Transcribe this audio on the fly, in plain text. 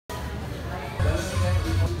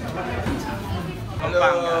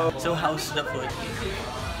Pampanga. So how's the food?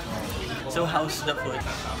 So how's the food?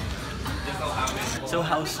 So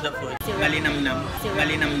how's the food? Malinamnam.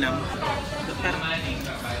 Malinamnam.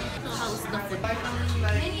 How's the food?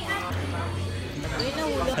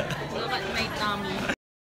 Look at my tummy.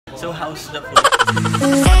 So how's the food?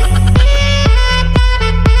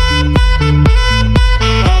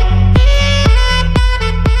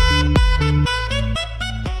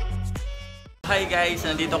 Hi guys,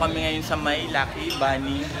 nandito kami ngayon sa may Lucky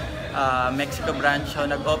Bunny Mexico branch. So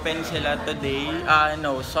nag-open sila today.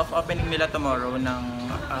 Soft opening nila tomorrow ng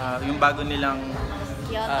yung bago nilang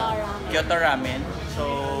KYOTO Ramen. So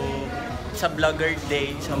sa vlogger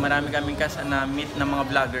day, so marami kaming meet ng mga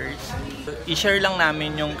vloggers. So, i-share lang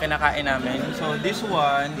namin yung kinakain namin. So this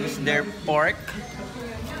one is their pork.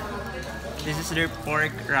 This is their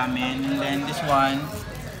pork ramen. And then this one,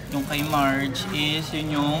 yung kay Marge, is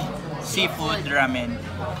yun yung seafood ramen.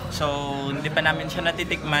 So hindi pa namin siya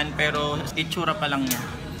natitikman pero itsura pa lang niya.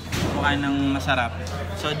 Mukha nang masarap.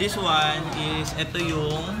 So this one is, ito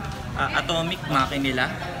yung atomic maki nila.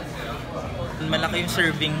 Malaki yung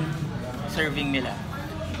serving nila.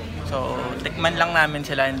 So tikman lang namin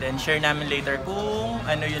sila and then share namin later kung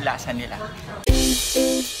ano yung lasa nila.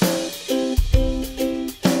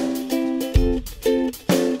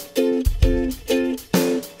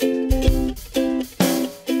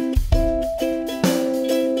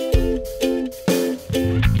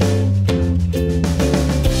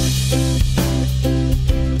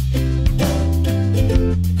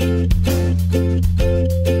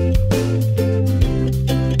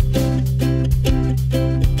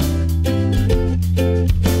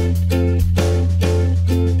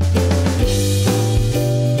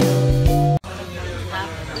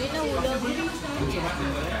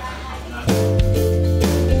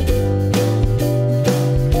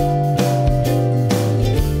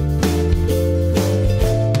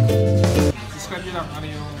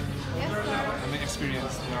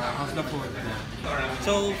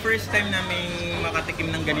 So first time namin makatikim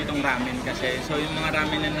ng ganitong ramen kasi so yung mga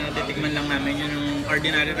ramen na natitikman lang namin yung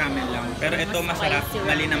ordinary ramen lang, pero ito masarap,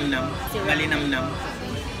 malinamnam.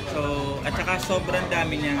 So at saka sobrang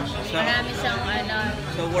dami niya. So, marami siyang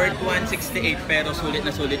so worth 168 pero sulit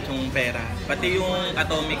na sulit yung pera. Pati yung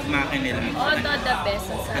atomic maki nila. The best.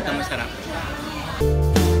 Ito masarap.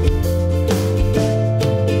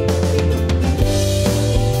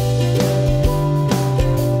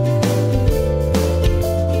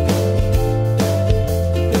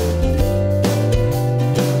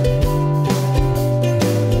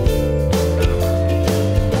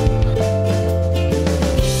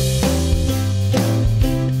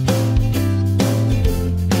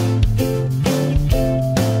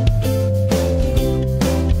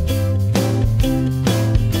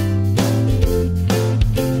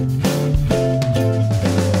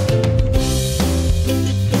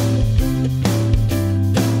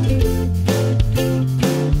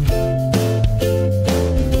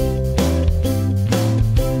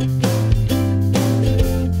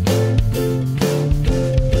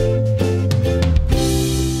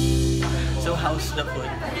 The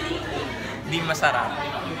food. Di masarap.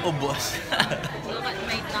 Ubos. Look at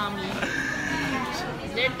my tummy.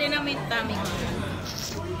 Dirty na may tummy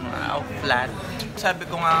ko. Flat. Sabi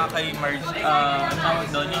ko nga kay Marge,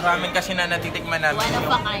 yung ramen kasi na natitikman namin.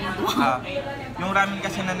 Yung ramen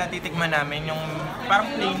kasi na natitikman namin, yung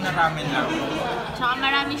parang plain na ramen lang. Tsaka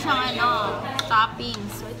marami siyang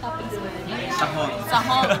toppings. What toppings ba yun?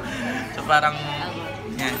 Sahog. So parang,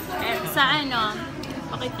 yan. Sa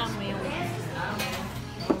pakita mo yung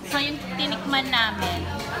so yung tinikman namin,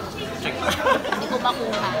 hindi ko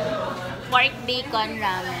makuha. Pork bacon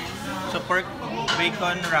ramen. So pork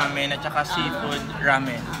bacon ramen at saka seafood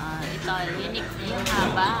ramen. Ito, unique yung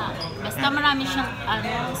haba. Basta marami siyang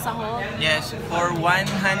sahog. Yes, for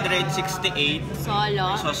 168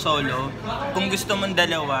 solo. So solo. Kung gusto mong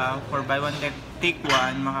dalawa, for buy one take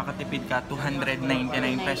one, makakatipid ka 299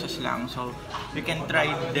 pesos lang. So you can try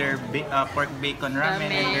their pork bacon ramen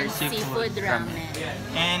and their seafood ramen.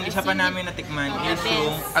 And isa pa namin natikman is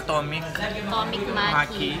yung atomic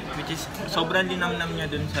maki, which is sobrang linamnam niya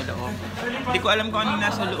dun sa loob. Hindi ko alam kung ano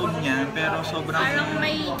nasa loob niya, pero sobrang parang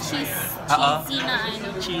may cheesy na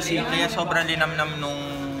cheesy, kaya sobrang linamnam nung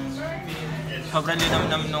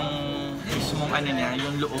mismong niya,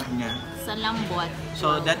 yung loob niya. Sa lambot.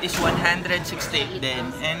 So that is 168 din.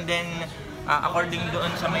 And then according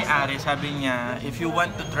doon sa may-ari, sabi niya, if you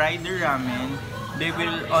want to try the ramen, they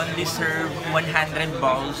will only serve 100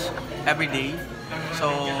 bowls every day.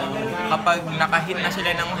 So kapag nakahit na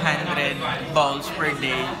sila ng 100 bowls per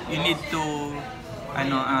day, you need to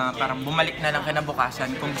parang bumalik na lang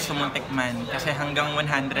kinabukasan kung gusto mong tikman. Kasi hanggang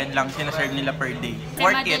 100 lang sinaserve nila per day.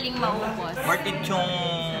 Kasi madaling maubos. Worth it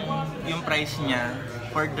yung price niya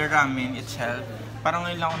for the ramen itself. Parang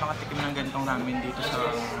ngayon lang ako nakatikim ng ganitong ramen dito sa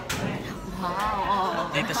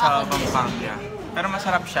dito sa Pampanga. Pero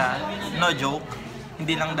masarap siya, no joke.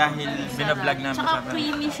 Hindi lang dahil binablog namin. Tsaka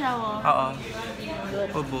creamy siya, oh. Oo.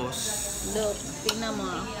 Ubos. Look, tingnan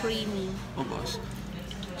mo, creamy. Ubos.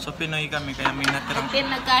 So Pinoy kami, kaya may natirang...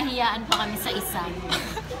 Nagkahiyaan pa kami sa isa.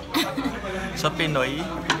 So Pinoy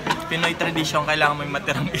tradition, kailangan may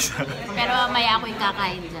matirang isa. Pero mamaya ako'y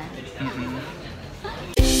kakain dyan.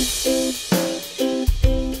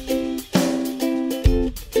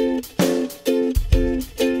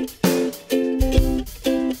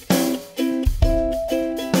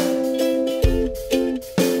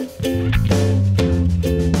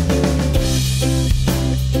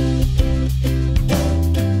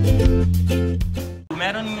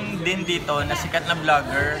 Dito na sikat na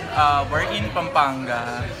vlogger, we're in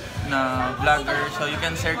Pampanga na vlogger, so you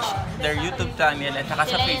can search their YouTube channel at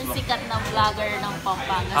saka sa Facebook. Sila yung sikat na vlogger ng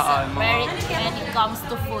Pampanga when it comes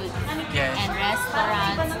to food and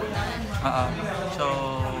restaurants. So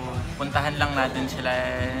puntahan lang natin sila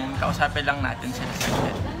and kausapin lang natin sila sa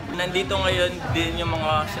akin. Nandito ngayon din yung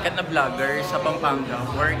mga sikat na vlogger sa Pampanga.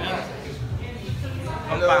 We're in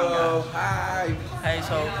Pampanga. Hi,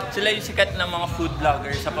 so sila yung sikat ng mga food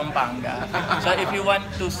vloggers sa Pampanga. So if you want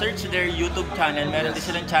to search their YouTube channel, meron din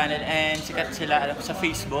silang channel and sikat sila sa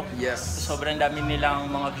Facebook. Sobrang dami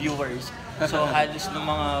nilang mga viewers. So halos ng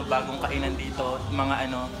mga bagong kainan dito, mga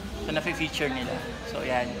so na-feature nila. So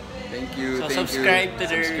yan. Thank you. So subscribe to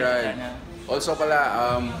their channel. Also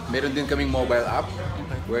pala, meron din kaming mobile app.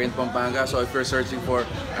 We're in Pampanga, so if you're searching for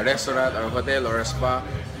a restaurant or a hotel or a spa,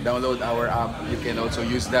 download our app. You can also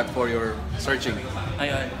use that for your searching.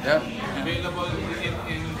 Ayun. Yeah. Available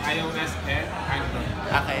in iOS and Android.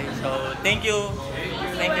 Okay, so thank you.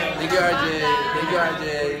 Thank you. Thank you, RJ. Thank you, RJ.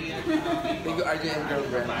 Thank you, RJ and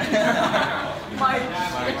girlfriend. Marj.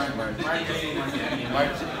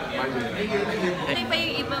 Ano pa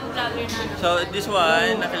yung ibang vlogger na? So this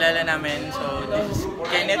one, nakilala namin. So this is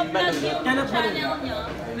Kenneth Baluyot. Kenneth Baluyot.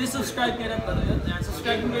 Please subscribe Kenneth Baluyot.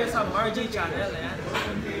 Subscribe nyo sa MarJay channel.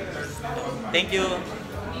 Thank you.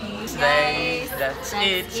 Guys, That's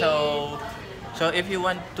it. So if you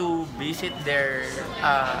want to visit their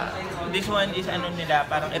this one is nila,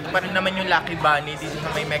 parang ito pa rin naman yung Lucky Bunny dito sa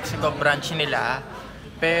may Mexico branch nila.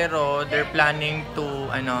 Pero they're planning to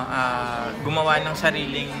gumawa ng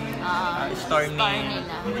sariling store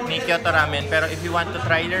ni KYOTO Ramen. Pero if you want to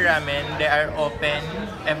try the ramen, they are open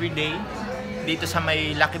every day dito sa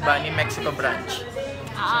may Lucky Bunny Mexico branch.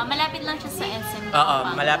 Malapit lang siya sa SM.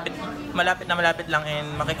 Malapit lang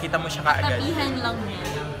and makikita mo siya kaagad. Tabihan lang niya.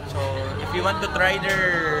 So, if you want to try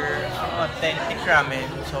their authentic ramen,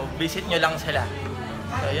 so visit nyo lang sila.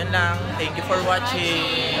 So, yun lang. Thank you for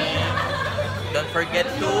watching. Don't forget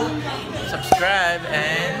to subscribe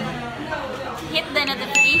and hit the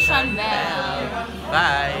notification bell.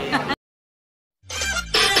 Bye!